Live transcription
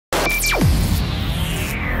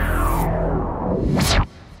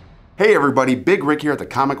Hey everybody, Big Rick here at the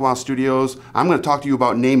ComicWow Studios. I'm going to talk to you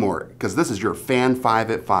about Namor, because this is your Fan 5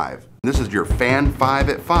 at 5. This is your Fan 5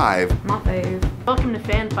 at 5. My fave. Welcome to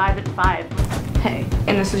Fan 5 at 5. Hey,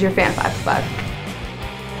 and this is your Fan 5 at 5.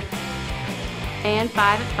 Fan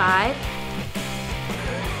 5 at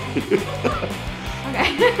 5?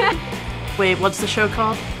 Okay. Wait, what's the show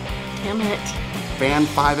called? Damn it. Fan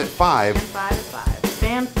 5 at 5. Fan 5 at 5.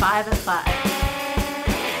 Fan 5 at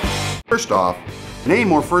 5. First off,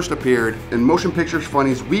 Namor first appeared in Motion Picture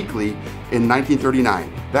Funnies Weekly in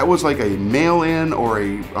 1939. That was like a mail-in or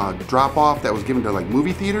a drop-off that was given to like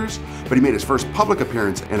movie theaters, but he made his first public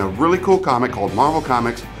appearance in a really cool comic called Marvel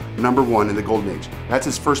Comics #1 in the Golden Age. That's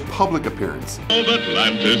his first public appearance.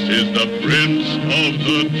 Atlantis is the prince of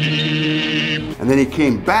the deep. And then he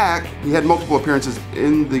came back. He had multiple appearances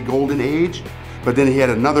in the Golden Age, but then he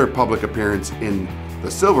had another public appearance in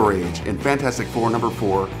the Silver Age in Fantastic Four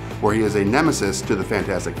 #4, where he is a nemesis to the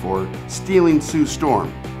Fantastic Four, stealing Sue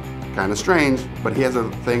Storm. Kind of strange, but he has a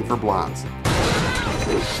thing for blondes.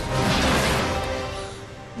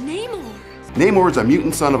 Namor is a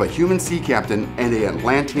mutant son of a human sea captain and an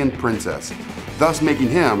Atlantean princess, thus making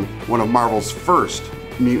him one of Marvel's first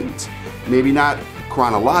mutants. Maybe not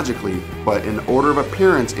chronologically, but in order of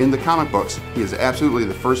appearance in the comic books, he is absolutely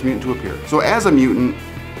the first mutant to appear. So as a mutant,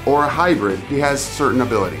 or a hybrid, he has certain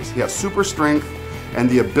abilities. He has super strength and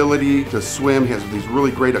the ability to swim. He has these really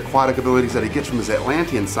great aquatic abilities that he gets from his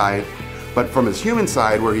Atlantean side, but from his human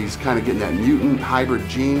side, where he's kind of getting that mutant hybrid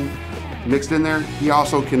gene mixed in there, he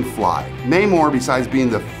also can fly. Namor, besides being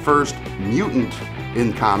the first mutant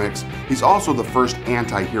in comics, he's also the first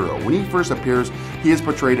anti-hero. When he first appears, he is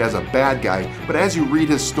portrayed as a bad guy, but as you read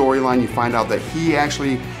his storyline, you find out that he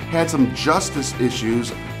actually had some justice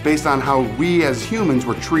issues based on how we as humans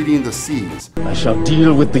were treating the seas. I shall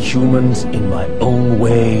deal with the humans in my own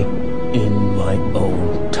way, in my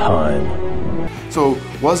own time. So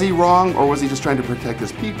was he wrong, or was he just trying to protect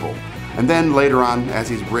his people? And then later on, as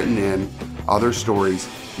he's written in other stories,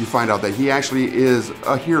 you find out that he actually is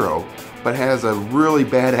a hero, but has a really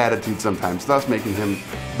bad attitude sometimes, thus making him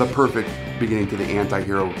the perfect beginning to the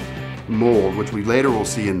anti-hero mold, which we later will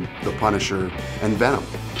see in The Punisher and Venom.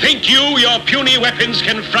 Think you your puny weapons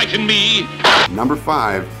can frighten me?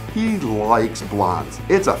 #5, he likes blondes.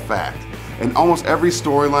 It's a fact. In almost every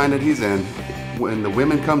storyline that he's in, when the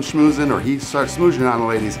women come schmoozing or he starts smoozing on the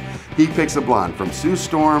ladies, he picks a blonde, from Sue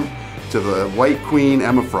Storm to the White Queen,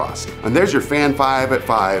 Emma Frost. And there's your Fan 5 at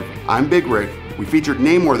 5. I'm Big Rick. We featured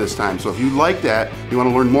Namor this time, so if you like that, you want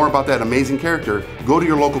to learn more about that amazing character, go to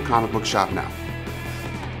your local comic book shop now.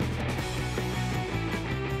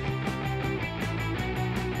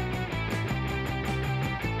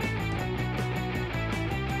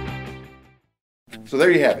 So there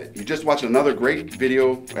you have it. You just watched another great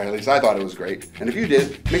video, at least I thought it was great. And if you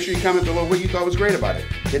did, make sure you comment below what you thought was great about it.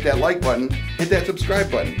 Hit that like button, hit that subscribe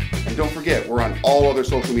button. And don't forget, we're on all other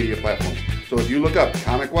social media platforms. So if you look up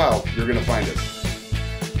ComicWow, you're gonna find us.